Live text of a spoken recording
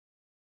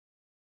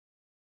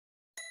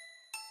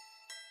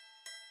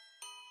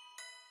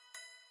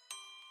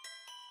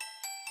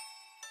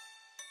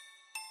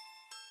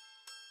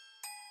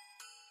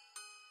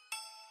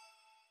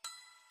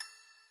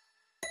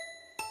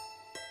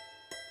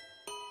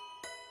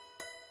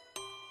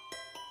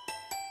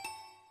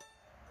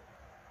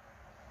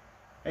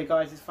Hey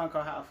guys, it's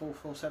Funko Hatter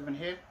 447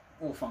 here,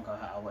 or Funko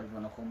Hatter, whatever you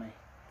want to call me.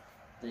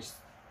 This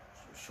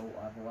short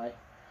either way.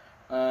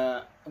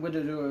 I'm going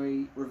to do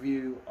a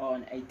review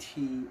on a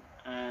tee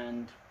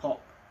and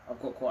pop. I've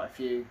got quite a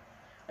few.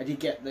 I did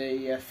get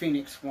the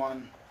Phoenix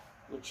one,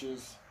 which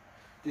is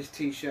this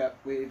t-shirt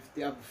with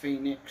the other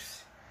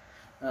Phoenix.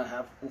 I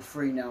have all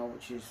three now,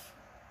 which is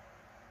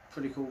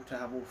pretty cool to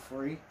have all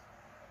three.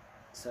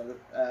 So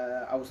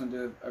I was going to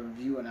do a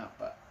review on that,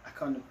 but I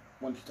kind of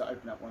wanted to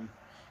open that one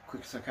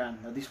quick as I can.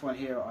 Now this one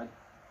here I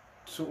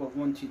sort of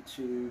wanted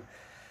to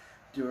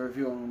do a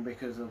review on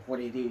because of what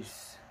it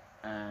is,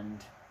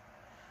 and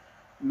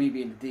me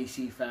being a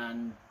DC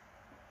fan,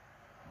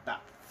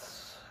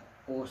 that's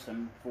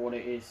awesome for what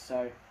it is.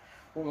 So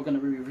what we're going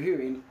to be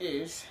reviewing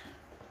is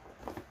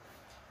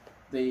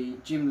the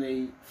Jim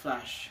Lee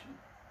Flash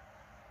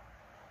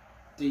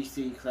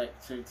DC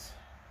Collected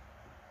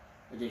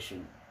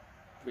Edition.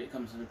 It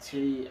comes with a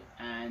tee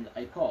and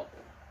a pop,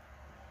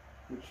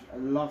 which I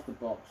love the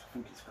box. I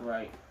think it's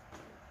great.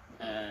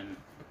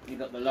 You've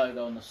got the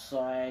logo on the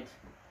side.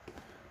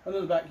 On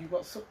the back you've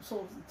got sort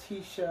of the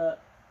t-shirt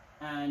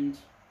and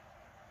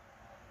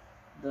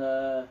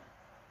the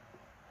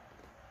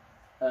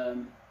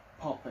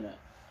pop in it.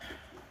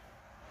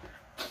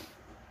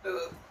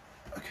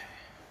 Okay.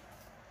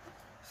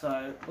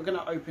 So we're going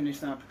to open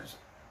this now because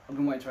I've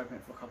been waiting to open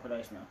it for a couple of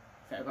days now.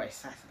 I think I got it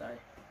Saturday,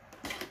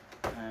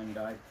 and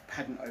I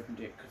hadn't opened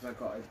it because I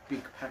got a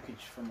big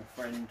package from a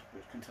friend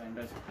which contained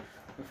those.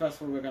 But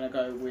first of all, we're going to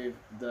go with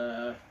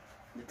the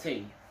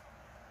tee,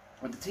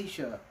 or the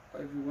t-shirt,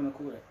 whatever you want to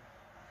call it,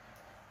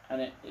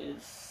 and it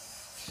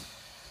is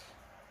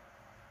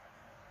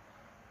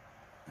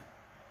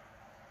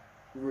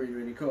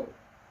really cool.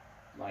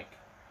 Like,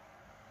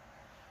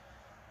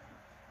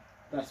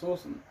 that's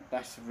awesome.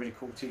 That's a really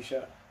cool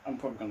t-shirt. I'm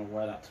probably going to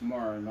wear that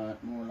tomorrow,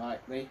 more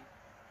likely.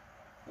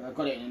 But I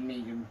got it in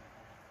medium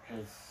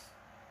because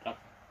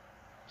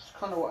it's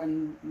kind of what I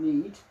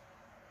need.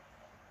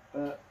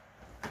 But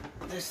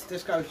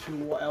let's go through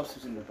what else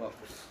is in the box.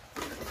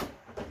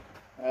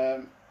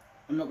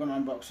 I'm not going to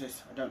unbox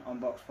this. I don't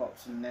unbox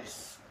pops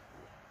unless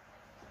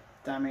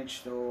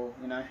damaged or,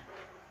 you know.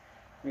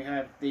 We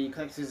have the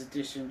Collector's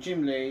Edition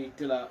Jim Lee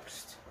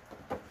Deluxe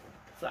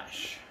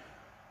Flash.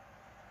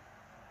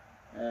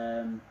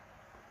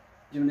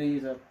 Jim Lee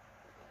is a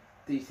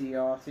DC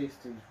artist.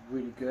 He's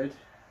really good.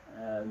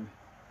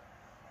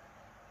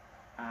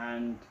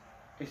 And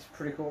it's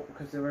pretty cool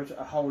because there is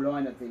a whole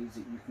line of these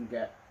that you can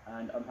get,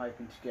 and I'm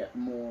hoping to get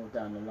more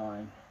down the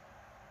line.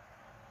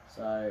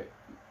 So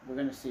we're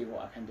going to see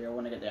what I can do. I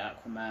want to get the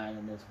Aquaman,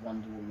 and there's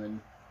Wonder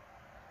Woman.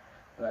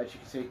 But as you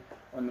can see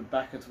on the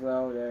back as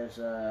well, there's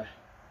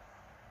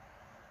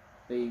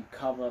the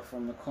cover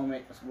from the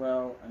comic as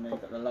well, and then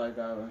you've got the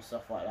logo and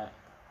stuff like that.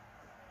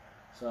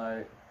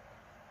 So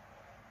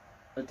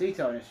the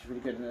detail in this is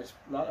really good, and it's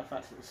like the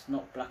fact that it's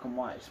not black and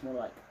white, it's more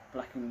like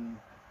black and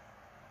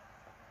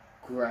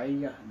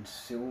grey and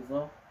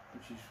silver,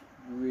 which is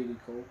really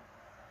cool.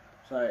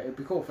 So it'd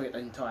be cool if I get the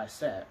entire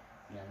set,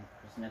 you know,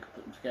 because then I could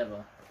put them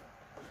together.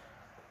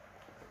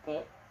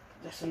 But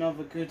that's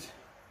another good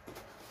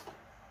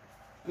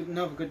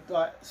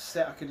like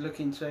set I could look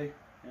into.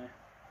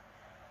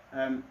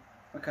 Yeah.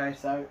 Okay,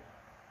 so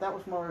that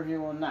was my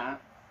review on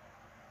that.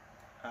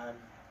 I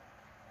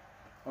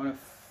want to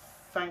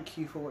thank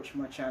you for watching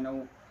my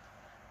channel.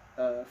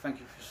 Thank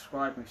you for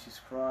subscribe.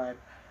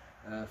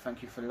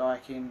 Thank you for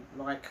liking,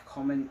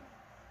 comment,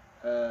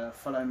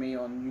 follow me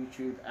on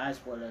YouTube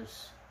as well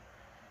as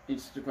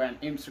Instagram.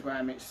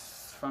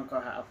 It's Funko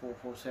Hatter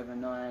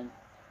 4479.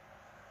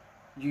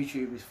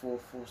 YouTube is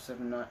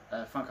 4479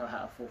 Funko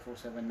Hatter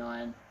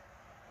 4479.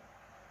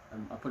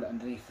 I put it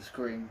underneath the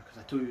screen because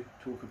I do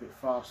talk a bit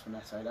fast when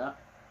I say that.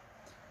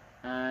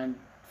 And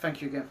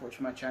thank you again for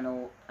watching my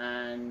channel,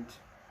 and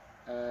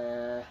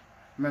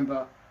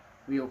remember,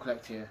 we all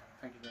collect here.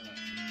 Thank you very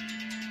much.